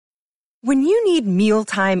When you need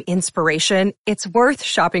mealtime inspiration, it's worth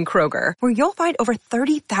shopping Kroger, where you'll find over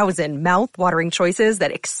 30,000 mouth-watering choices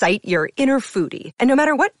that excite your inner foodie. And no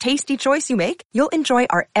matter what tasty choice you make, you'll enjoy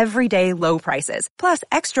our everyday low prices, plus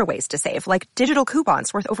extra ways to save, like digital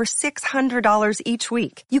coupons worth over $600 each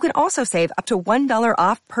week. You can also save up to $1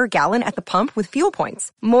 off per gallon at the pump with fuel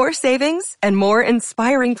points. More savings and more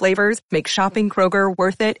inspiring flavors make shopping Kroger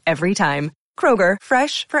worth it every time. Kroger,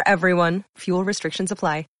 fresh for everyone. Fuel restrictions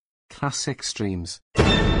apply. Classic streams.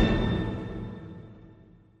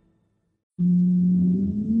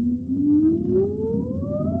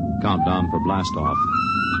 Countdown for blast off.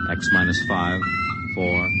 X minus 5,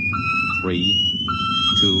 4, 3,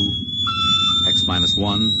 2, X minus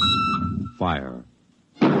 1, fire.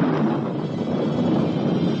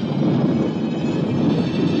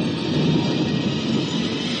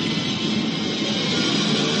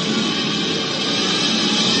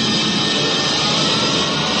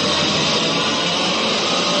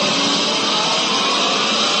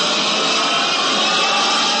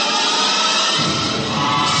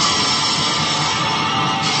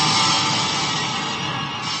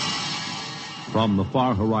 From the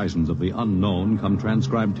far horizons of the unknown come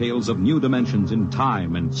transcribed tales of new dimensions in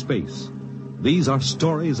time and space. These are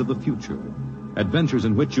stories of the future, adventures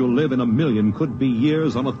in which you'll live in a million could-be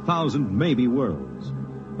years on 1,000 maybe worlds.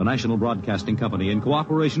 The National Broadcasting Company, in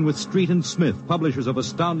cooperation with Street and Smith, publishers of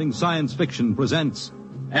astounding science fiction, presents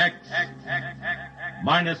X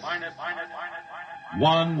minus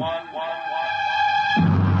 1.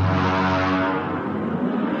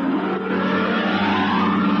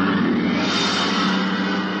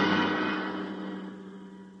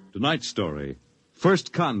 Tonight's story,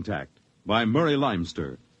 First Contact, by Murray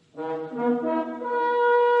Leinster.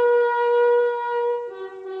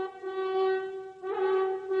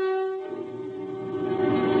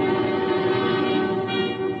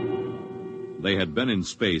 They had been in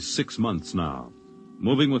space 6 months now,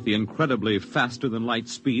 moving with the incredibly faster-than-light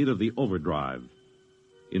speed of the overdrive.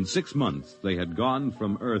 In 6 months, they had gone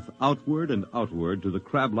from Earth outward and outward to the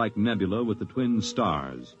crab-like nebula with the twin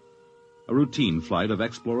stars. A routine flight of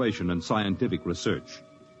exploration and scientific research.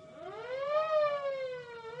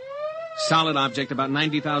 Solid object about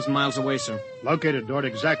 90,000 miles away, sir. Located, Dort.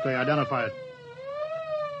 Exactly. Identify it.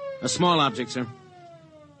 A small object, sir.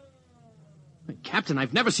 Captain,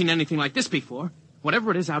 I've never seen anything like this before.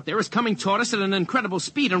 Whatever it is out there is coming toward us at an incredible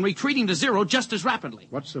speed and retreating to zero just as rapidly.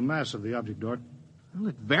 What's the mass of the object, Dort? Well,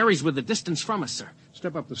 it varies with the distance from us, sir.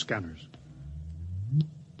 Step up the scanners.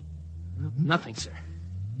 Nothing, sir.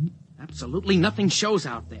 Absolutely nothing shows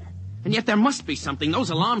out there. And yet there must be something. Those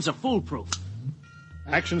alarms are foolproof.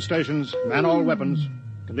 Action stations, man all weapons.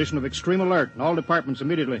 Condition of extreme alert in all departments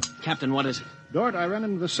immediately. Captain, what is it? Dort, I ran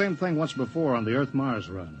into the same thing once before on the Earth-Mars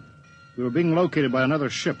run. We were being located by another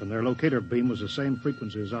ship, and their locator beam was the same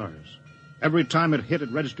frequency as ours. Every time it hit,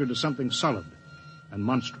 it registered as something solid and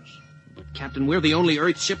monstrous. But, Captain, we're the only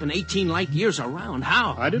Earth ship in 18 light years around.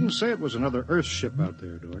 How? I didn't say it was another Earth ship out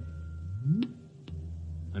there, Dort.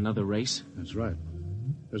 Another race? That's right.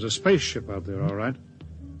 There's a spaceship out there, all right.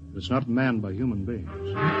 But it's not manned by human beings.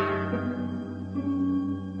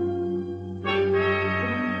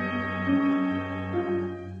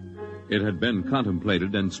 It had been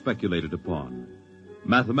contemplated and speculated upon.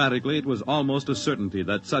 Mathematically, it was almost a certainty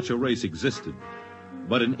that such a race existed.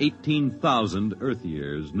 But in 18,000 Earth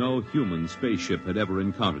years, no human spaceship had ever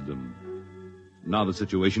encountered them. Now the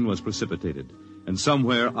situation was precipitated, and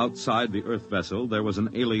somewhere outside the Earth vessel there was an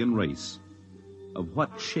alien race. Of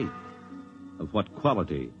what shape? Of what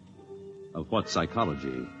quality? Of what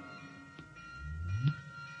psychology?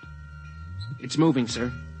 It's moving,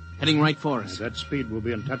 sir. Heading right for us. At that speed, we'll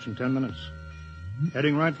be in touch in 10 minutes.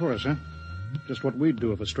 Heading right for us, huh? Just what we'd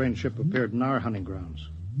do if a strange ship appeared in our hunting grounds.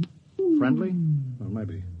 Friendly? Well,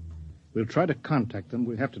 maybe. We'll try to contact them.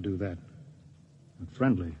 We have to do that. But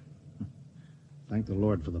friendly? Thank the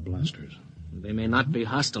Lord for the blasters. They may not be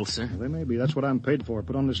hostile, sir. Well, they may be. That's what I'm paid for.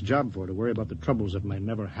 Put on this job for, to worry about the troubles that may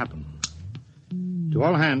never happen. To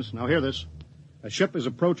all hands, now hear this. A ship is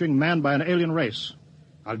approaching manned by an alien race.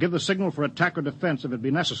 I'll give the signal for attack or defense if it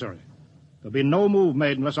be necessary. There'll be no move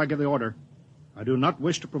made unless I give the order. I do not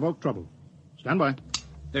wish to provoke trouble. Stand by.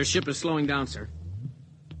 Their ship is slowing down, sir.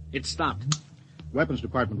 It stopped. Weapons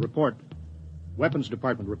Department, report. Weapons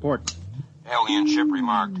Department, report. Alien ship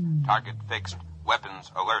remarked. Target fixed.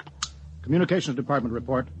 Weapons alert. Communications Department,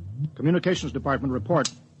 report. Communications Department,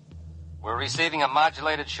 report. We're receiving a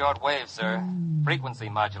modulated short wave, sir. Frequency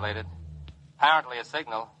modulated. Apparently a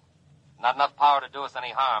signal. Not enough power to do us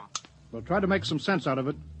any harm. Well, try to make some sense out of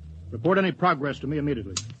it. Report any progress to me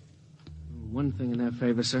immediately. One thing in their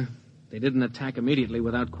favor, sir. They didn't attack immediately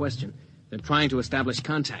without question. They're trying to establish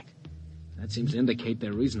contact. That seems to indicate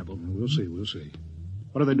they're reasonable. We'll see.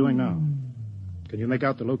 What are they doing now? Can you make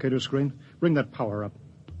out the locator screen? Bring that power up.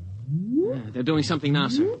 Yeah, they're doing something now,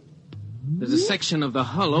 sir. There's a section of the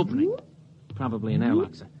hull opening. Probably an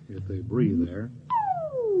airlock, sir. If they breathe there.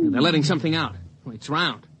 Yeah, they're letting something out. It's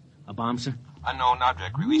round. A bomb, sir? Unknown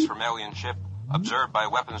object released from alien ship. Observed by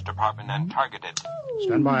weapons department and targeted.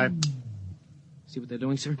 Stand by. See what they're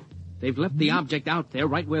doing, sir? They've left the object out there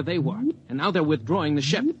right where they were. And now they're withdrawing the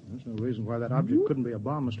ship. There's no reason why that object couldn't be a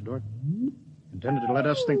bomb, Mr. Dort. Intended to let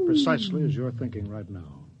us think precisely as you're thinking right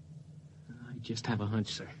now. I just have a hunch,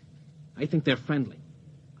 sir. I think they're friendly.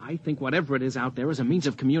 I think whatever it is out there is a means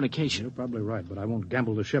of communication. You're probably right, but I won't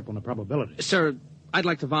gamble the ship on a probability. Sir, I'd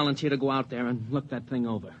like to volunteer to go out there and look that thing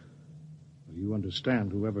over. Well, you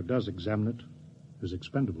understand whoever does examine it is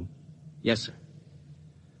expendable. Yes, sir.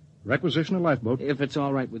 Requisition a lifeboat. If it's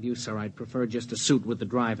all right with you, sir, I'd prefer just a suit with the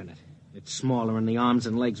drive in it. It's smaller and the arms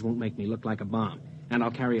and legs won't make me look like a bomb. And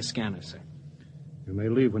I'll carry a scanner, sir. You may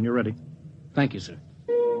leave when you're ready. Thank you, sir.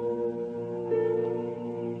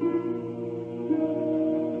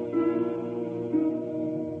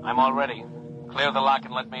 I'm all ready. Clear the lock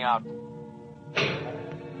and let me out.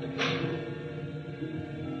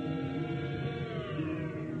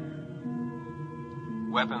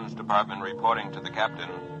 Weapons department reporting to the captain.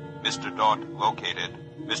 Mr. Dort located.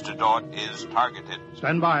 Mr. Dort is targeted.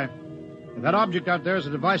 Stand by. If that object out there is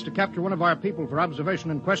a device to capture one of our people for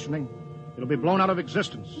observation and questioning, it'll be blown out of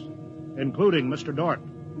existence, including Mr. Dort.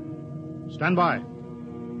 Stand by.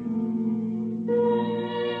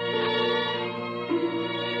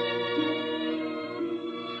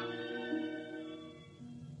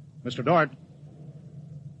 Mr. Dort.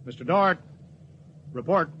 Mr. Dort.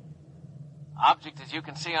 Report. Object, as you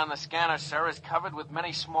can see on the scanner, sir, is covered with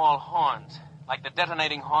many small horns, like the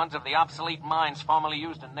detonating horns of the obsolete mines formerly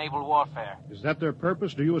used in naval warfare. Is that their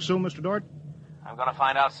purpose, do you assume, Mr. Dort? I'm going to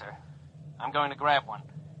find out, sir. I'm going to grab one.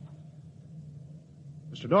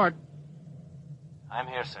 Mr. Dort. I'm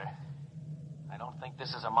here, sir. I don't think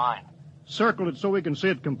this is a mine. Circle it so we can see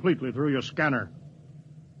it completely through your scanner.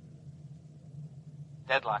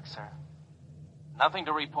 Deadlock, sir. Nothing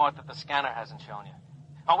to report that the scanner hasn't shown you.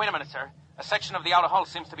 Oh, wait a minute, sir. A section of the outer hull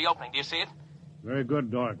seems to be opening. Do you see it? Very good,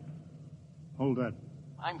 Dort. Hold that.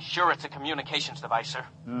 I'm sure it's a communications device, sir.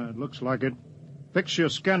 It looks like it. Fix your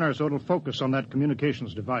scanner so it'll focus on that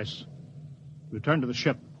communications device. Return to the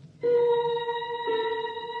ship.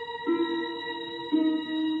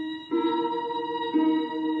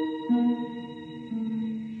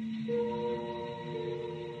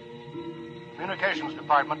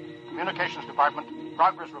 Communications Department.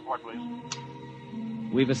 Progress report, please.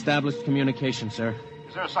 We've established communication, sir.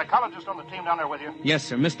 Is there a psychologist on the team down there with you? Yes,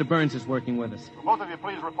 sir. Mr. Burns is working with us. Will both of you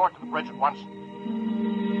please report to the bridge at once?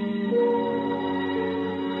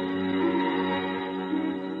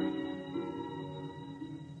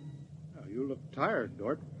 Oh, you look tired,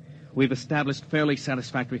 Dort. We've established fairly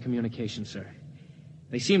satisfactory communication, sir.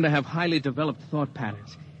 They seem to have highly developed thought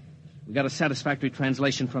patterns. We got a satisfactory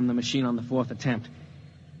translation from the machine on the fourth attempt.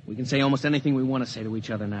 We can say almost anything we want to say to each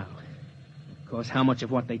other now. Of course, how much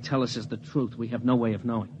of what they tell us is the truth, we have no way of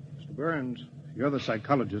knowing. Mr. Burns, you're the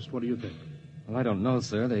psychologist. What do you think? Well, I don't know,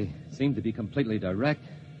 sir. They seem to be completely direct.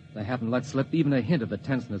 They haven't let slip even a hint of the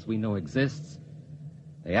tenseness we know exists.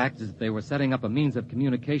 They act as if they were setting up a means of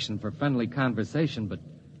communication for friendly conversation, but,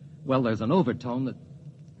 well, there's an overtone that...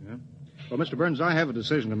 Yeah? Well, Mr. Burns, I have a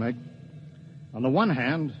decision to make. On the one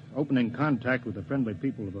hand, opening contact with the friendly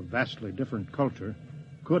people of a vastly different culture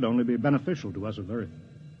could only be beneficial to us of Earth.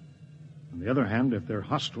 On the other hand, if they're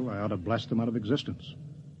hostile, I ought to blast them out of existence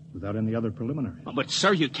without any other preliminaries. Oh, but,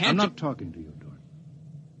 sir, you can't... I'm not talking to you, Dort.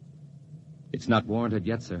 It's not warranted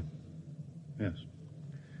yet, sir. Yes.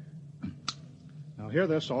 Now, hear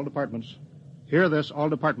this, all departments. Hear this, all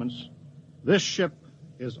departments. This ship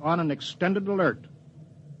is on an extended alert.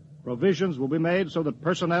 Provisions will be made so that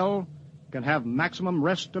personnel can have maximum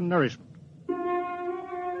rest and nourishment.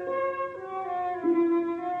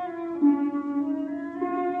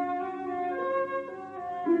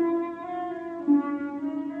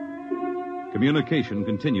 Communication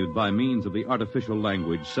continued by means of the artificial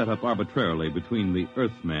language set up arbitrarily between the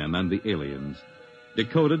Earthman and the aliens,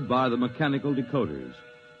 decoded by the mechanical decoders.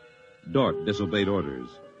 Dort disobeyed orders.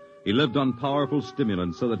 He lived on powerful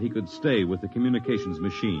stimulants so that he could stay with the communications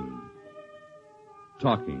machine.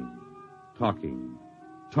 Talking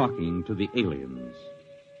to the aliens.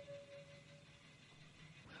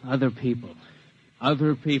 Other people.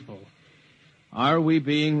 Are we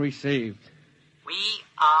being received? We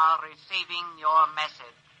are receiving your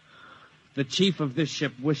message. The chief of this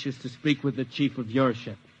ship wishes to speak with the chief of your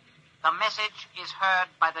ship. The message is heard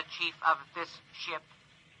by the chief of this ship.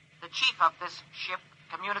 The chief of this ship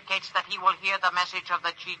communicates that he will hear the message of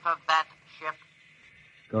the chief of that ship.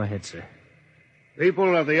 Go ahead, sir.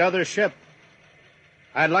 People of the other ship,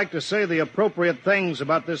 I'd like to say the appropriate things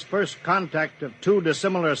about this first contact of two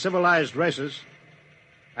dissimilar civilized races,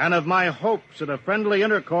 and of my hopes that a friendly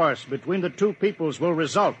intercourse between the two peoples will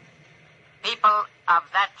result. People of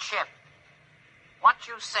that ship, what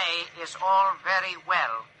you say is all very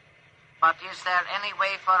well, but is there any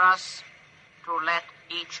way for us to let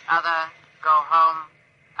each other go home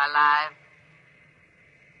alive?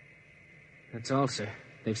 That's all, sir.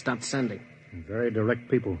 They've stopped sending. Very direct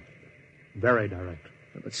people. Very direct.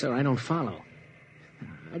 But, sir, I don't follow.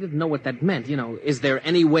 I didn't know what that meant. Is there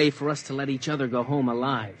any way for us to let each other go home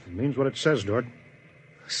alive? It means what it says, Dort.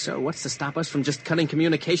 Sir, what's to stop us from just cutting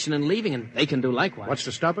communication and leaving, and they can do likewise? What's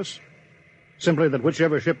to stop us? Simply that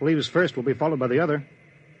whichever ship leaves first will be followed by the other.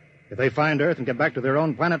 If they find Earth and get back to their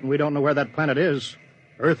own planet and we don't know where that planet is,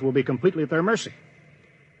 Earth will be completely at their mercy.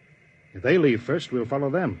 If they leave first, we'll follow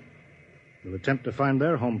them. We'll attempt to find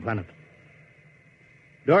their home planet.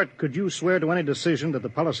 Dort, could you swear to any decision that the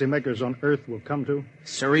policymakers on Earth will come to?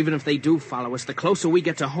 Sir, even if they do follow us, the closer we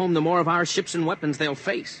get to home, the more of our ships and weapons they'll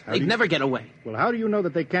face. They'd never get away. Well, how do you know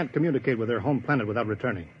that they can't communicate with their home planet without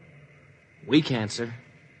returning? We can't, sir.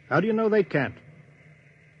 How do you know they can't?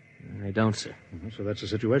 I don't, sir. So that's the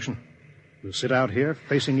situation. We'll sit out here,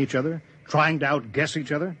 facing each other, trying to outguess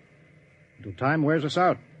each other, until time wears us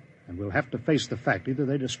out. And we'll have to face the fact either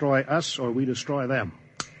they destroy us or we destroy them.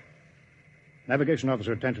 Navigation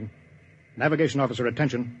officer, attention. Navigation officer,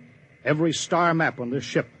 attention. Every star map on this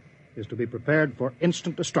ship is to be prepared for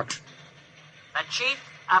instant destruction. The chief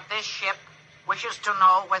of this ship wishes to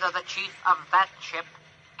know whether the chief of that ship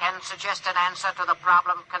can suggest an answer to the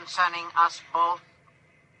problem concerning us both.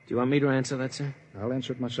 Do you want me to answer that, sir? I'll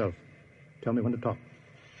answer it myself. Tell me when to talk.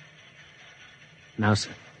 Now,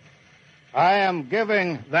 sir. I am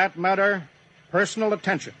giving that matter personal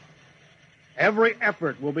attention. Every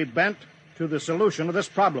effort will be bent to the solution of this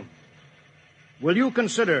problem. Will you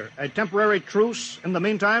consider a temporary truce in the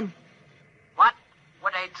meantime? What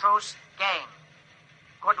would a truce gain?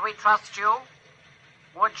 Could we trust you?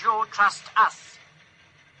 Would you trust us?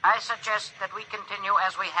 I suggest that we continue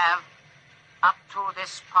as we have up to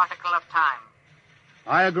this particle of time.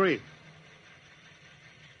 I agree.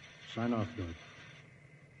 Sign off, George.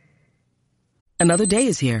 Another day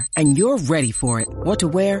is here, and you're ready for it. What to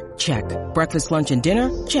wear? Check. Breakfast, lunch, and dinner?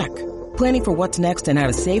 Check. Planning for what's next and how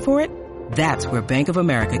to save for it? That's where Bank of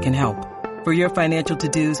America can help. For your financial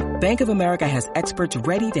to-dos, Bank of America has experts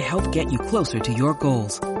ready to help get you closer to your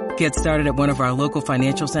goals. Get started at one of our local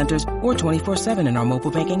financial centers or 24/7 in our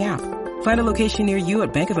mobile banking app. Find a location near you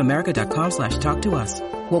at bankofamerica.com/talktous.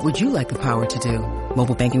 What would you like the power to do?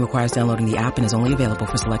 Mobile banking requires downloading the app and is only available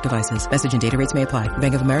for select devices. Message and data rates may apply.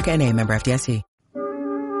 Bank of America NA, member FDIC.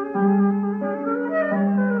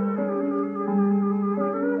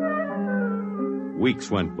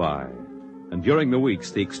 Weeks went by, and during the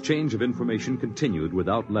weeks, the exchange of information continued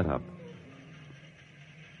without let-up.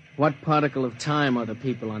 What particle of time are the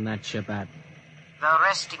people on that ship at? The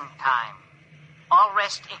resting time. All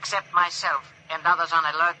rest except myself and others on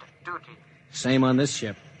alert duty. Same on this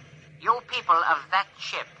ship. You people of that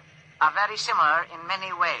ship are very similar in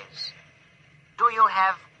many ways. Do you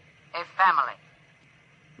have a family?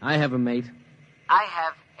 I have a mate. I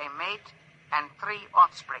have a mate and 3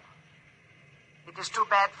 offspring. It is too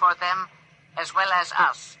bad for them, as well as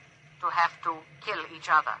us, to have to kill each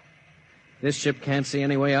other. This ship can't see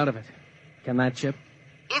any way out of it. Can that ship?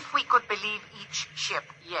 If we could believe each ship,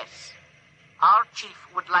 yes. Our chief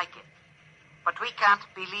would like it. But we can't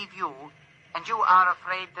believe you, and you are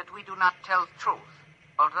afraid that we do not tell truth,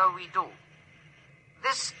 although we do.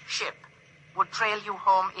 This ship would trail you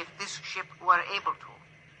home if this ship were able to.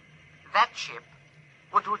 That ship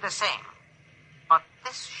would do the same. But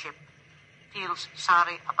this ship feels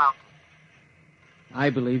sorry about it. I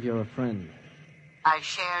believe you're a friend. I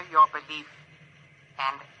share your belief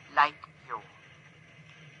and like you.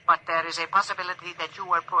 But there is a possibility that you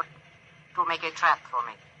were put to make a trap for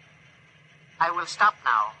me. I will stop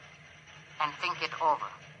now and think it over.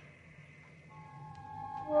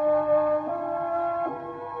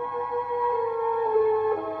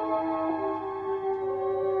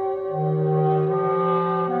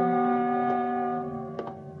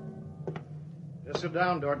 Just sit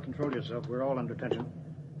down, Dort. Control yourself. We're all under tension.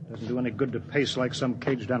 Doesn't do any good to pace like some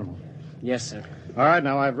caged animal. Yes, sir. All right,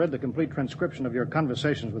 now, I've read the complete transcription of your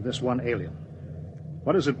conversations with this one alien.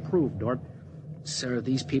 What does it prove, Dort? Sir,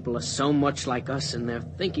 these people are so much like us in their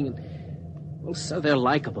thinking. Well, sir, they're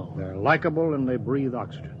likable. They're likable and they breathe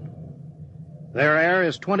oxygen. Their air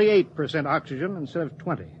is 28% oxygen instead of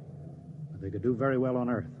 20. But they could do very well on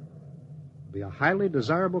Earth. It'd be a highly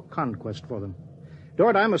desirable conquest for them.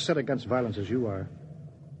 Dort, I'm as set against violence as you are.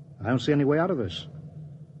 I don't see any way out of this.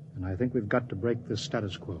 And I think we've got to break this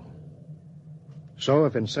status quo. So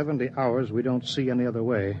if in 70 hours we don't see any other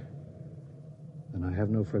way, then I have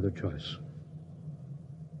no further choice.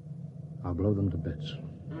 I'll blow them to bits.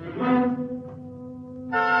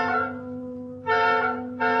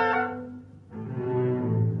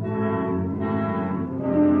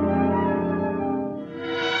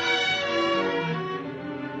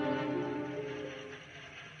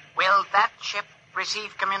 Will that ship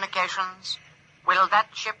receive communications? Will that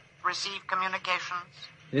ship receive communications?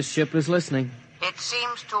 This ship is listening. It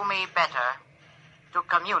seems to me better to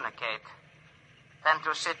communicate than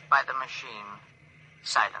to sit by the machine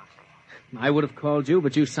silently. I would have called you,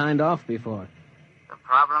 but you signed off before. The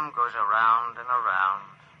problem goes around and around.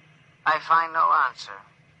 I find no answer.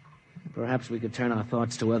 Perhaps we could turn our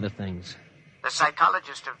thoughts to other things. The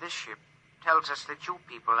psychologist of this ship tells us that you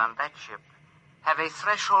people on that ship have a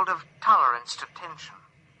threshold of tolerance to tension.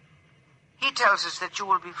 He tells us that you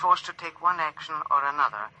will be forced to take one action or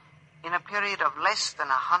another in a period of less than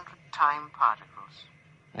 100 time particles.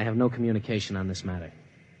 I have no communication on this matter.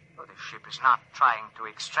 Well, the ship is not trying to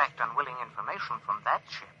extract unwilling information from that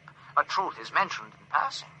ship. A truth is mentioned in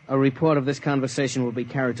passing. A report of this conversation will be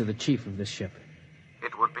carried to the chief of this ship.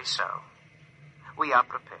 It would be so. We are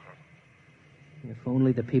prepared. If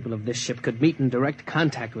only the people of this ship could meet in direct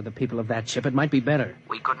contact with the people of that ship, it might be better.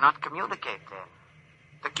 We could not communicate then.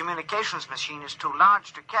 The communications machine is too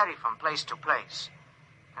large to carry from place to place.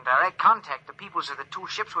 In direct contact, the peoples of the two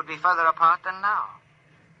ships would be further apart than now.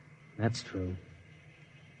 That's true.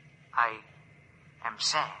 I am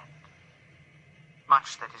sad.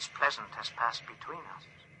 Much that is pleasant has passed between us.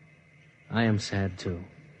 I am sad, too.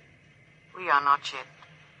 We are not yet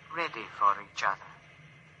ready for each other.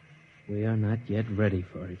 We are not yet ready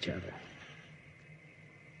for each other.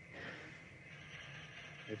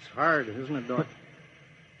 It's hard, isn't it, Dort?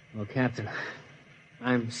 Well, Captain,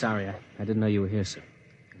 I'm sorry. I didn't know you were here, sir.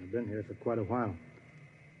 I've been here for quite a while.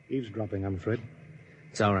 Eavesdropping, I'm afraid.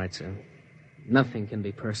 It's all right, sir. Nothing can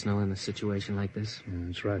be personal in a situation like this. Yeah,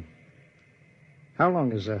 that's right. How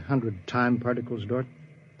long is 100 time particles, Dort?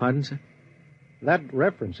 Pardon, sir? That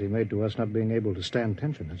reference he made to us not being able to stand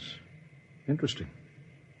tension is interesting.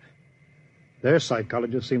 Their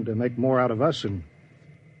psychologists seem to make more out of us than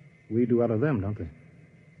we do out of them, don't they?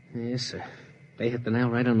 Yes, sir. They hit the nail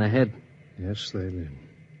right on the head. Yes, they did.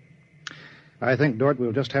 I think, Dort,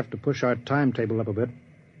 we'll just have to push our timetable up a bit.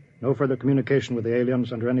 No further communication with the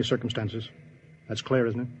aliens under any circumstances. That's clear,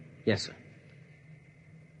 isn't it? Yes, sir.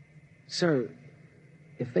 Sir,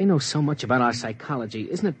 if they know so much about our psychology,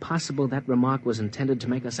 isn't it possible that remark was intended to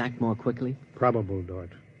make us act more quickly? Probable,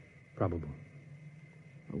 Dort. Probable.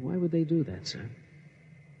 Well, why would they do that, sir?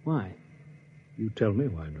 Why? You tell me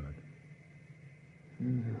why, Dort.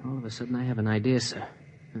 All of a sudden, I have an idea, sir.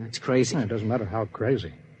 It's crazy. It doesn't matter how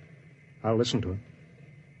crazy. I'll listen to it.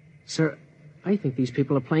 Sir, I think these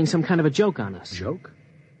people are playing some kind of a joke on us. Joke?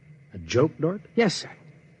 A joke, Dort? Yes, sir.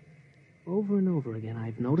 Over and over again,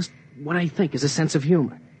 I've noticed what I think is a sense of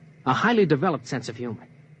humor. A highly developed sense of humor.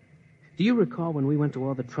 Do you recall when we went to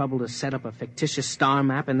all the trouble to set up a fictitious star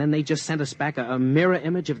map and then they just sent us back a mirror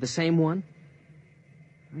image of the same one?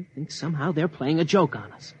 I think somehow they're playing a joke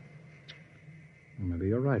on us. Well, maybe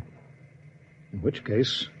you're right. In which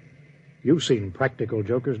case, you've seen practical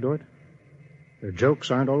jokers, Dort. Their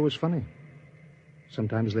jokes aren't always funny.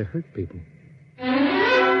 Sometimes they hurt people.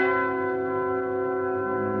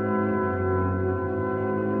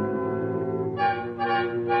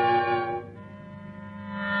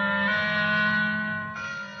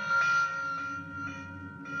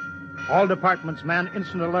 All departments, man,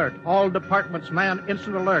 instant alert. All departments, man,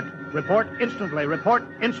 instant alert. Report instantly. Report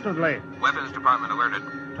instantly. Weapons Department alerted.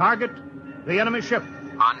 Target, the enemy ship.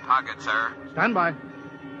 On target, sir. Stand by.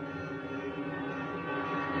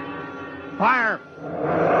 Fire!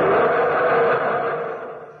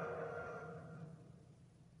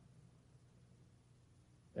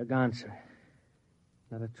 They're gone, sir.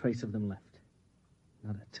 Not a trace of them left.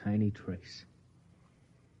 Not a tiny trace.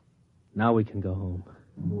 Now we can go home.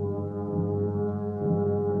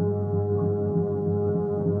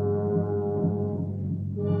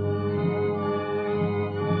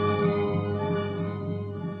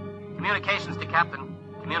 Communications to Captain.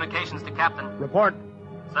 Communications to Captain. Report.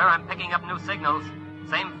 Sir, I'm picking up new signals.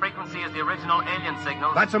 Same frequency as the original alien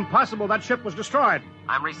signals. That's impossible. That ship was destroyed.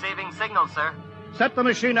 I'm receiving signals, sir. Set the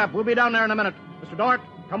machine up. We'll be down there in a minute. Mr. Dort,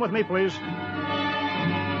 come with me, please.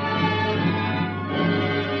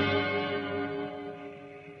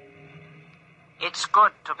 It's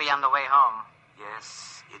good to be on the way home.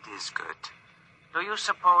 Yes, it is good. Do you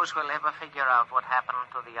suppose we'll ever figure out what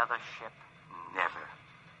happened to the other ship? Never.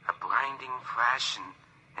 A blinding flash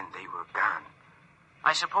and they were gone.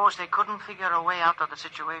 I suppose they couldn't figure a way out of the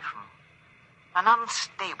situation. An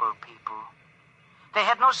unstable people. They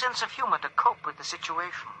had no sense of humor to cope with the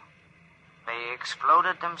situation. They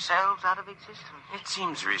exploded themselves out of existence. It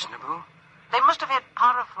seems reasonable. They must have had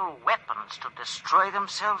powerful weapons to destroy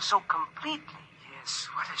themselves so completely. Yes,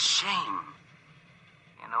 what a shame.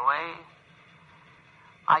 In a way,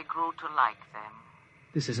 I grew to like them.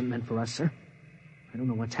 This isn't meant for us, sir. I don't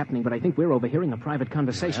know what's happening, but I think we're overhearing a private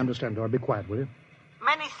conversation. I understand, Dora. Be quiet, will you?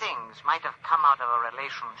 Many things might have come out of a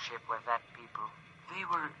relationship with that people. They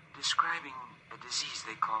were describing a disease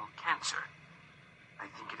they call cancer. I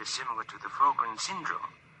think it is similar to the Frogren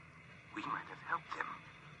syndrome. We might have helped them.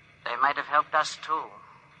 They might have helped us, too.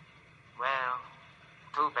 Well,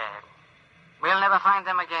 too bad. We'll never find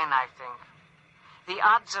them again, I think. The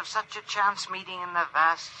odds of such a chance meeting in the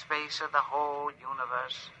vast space of the whole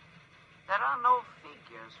universe. There are no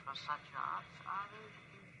figures for such odds, are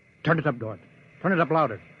there? Turn it up, Dort. Turn it up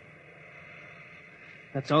louder.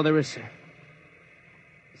 That's all there is, sir.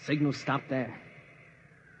 The signal stopped there.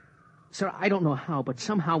 Sir, I don't know how, but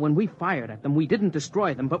somehow when we fired at them, we didn't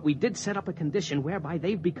destroy them, but we did set up a condition whereby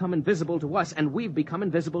they've become invisible to us, and we've become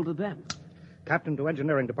invisible to them. Captain to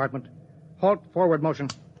Engineering Department. Halt, forward motion.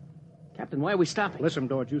 Captain, why are we stopping? Listen,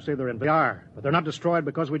 Dort, you say they're invisible. They are, but they're not destroyed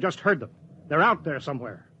because we just heard them. They're out there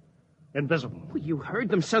somewhere. Invisible. Well, you heard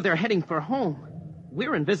them, sir. They're heading for home.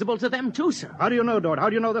 We're invisible to them, too, sir. How do you know, Dort? How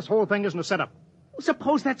do you know this whole thing isn't a setup? Well,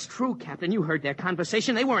 suppose that's true, Captain. You heard their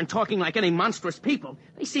conversation. They weren't talking like any monstrous people.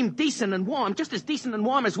 They seemed decent and warm, just as decent and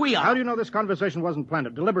warm as we are. How do you know this conversation wasn't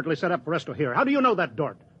planned, deliberately set up for us to hear? How do you know that,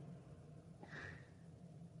 Dort?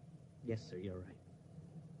 Yes, sir, you're right.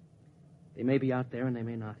 They may be out there and they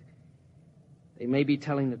may not. They may be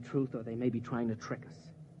telling the truth or they may be trying to trick us.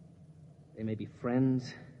 They may be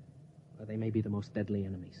friends or they may be the most deadly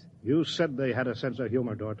enemies. You said they had a sense of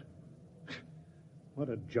humor, Dort. What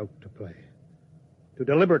a joke to play. To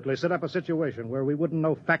deliberately set up a situation where we wouldn't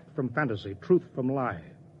know fact from fantasy, truth from lie.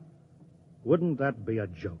 Wouldn't that be a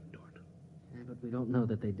joke, Dort? Yeah, but we don't know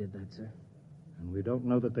that they did that, sir. And we don't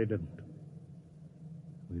know that they didn't.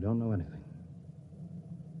 We don't know anything.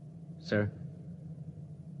 Sir,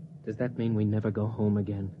 does that mean we never go home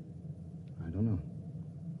again? I don't know.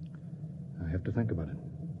 I have to think about it.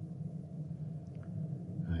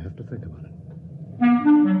 I have to think about it.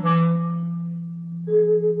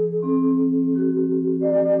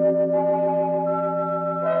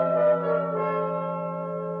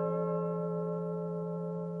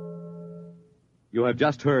 You have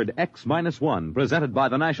just heard X-1, presented by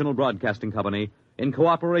the National Broadcasting Company in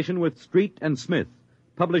cooperation with Street and Smith,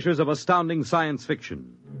 publishers of astounding science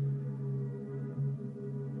fiction.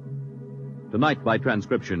 Tonight, by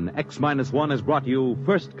transcription, X-1 has brought you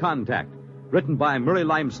First Contact, written by Murray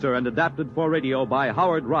Leinster and adapted for radio by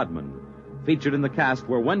Howard Rodman. Featured in the cast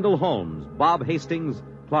were Wendell Holmes, Bob Hastings,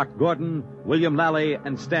 Clark Gordon, William Lally,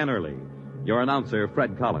 and Stan Early. Your announcer,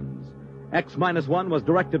 Fred Collins. X-1 was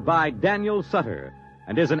directed by Daniel Sutter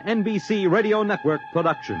and is an NBC Radio Network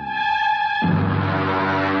production.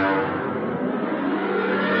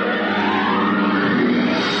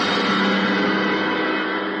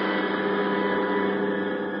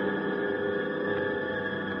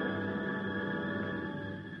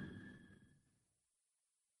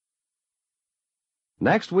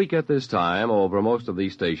 Next week at this time, over most of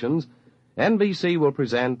these stations, NBC will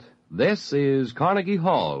present This is Carnegie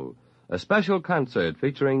Hall, a special concert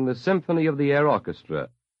featuring the Symphony of the Air Orchestra.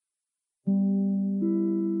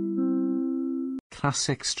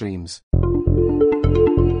 Classic Streams.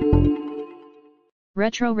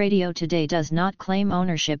 Retro Radio Today does not claim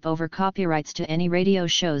ownership over copyrights to any radio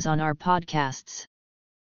shows on our podcasts.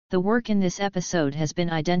 The work in this episode has been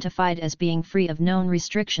identified as being free of known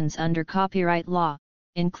restrictions under copyright law,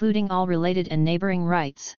 including all related and neighboring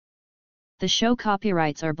rights. The show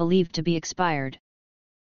copyrights are believed to be expired.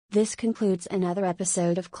 This concludes another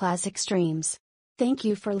episode of Classic Streams. Thank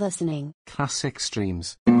you for listening. Classic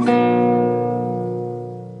Streams.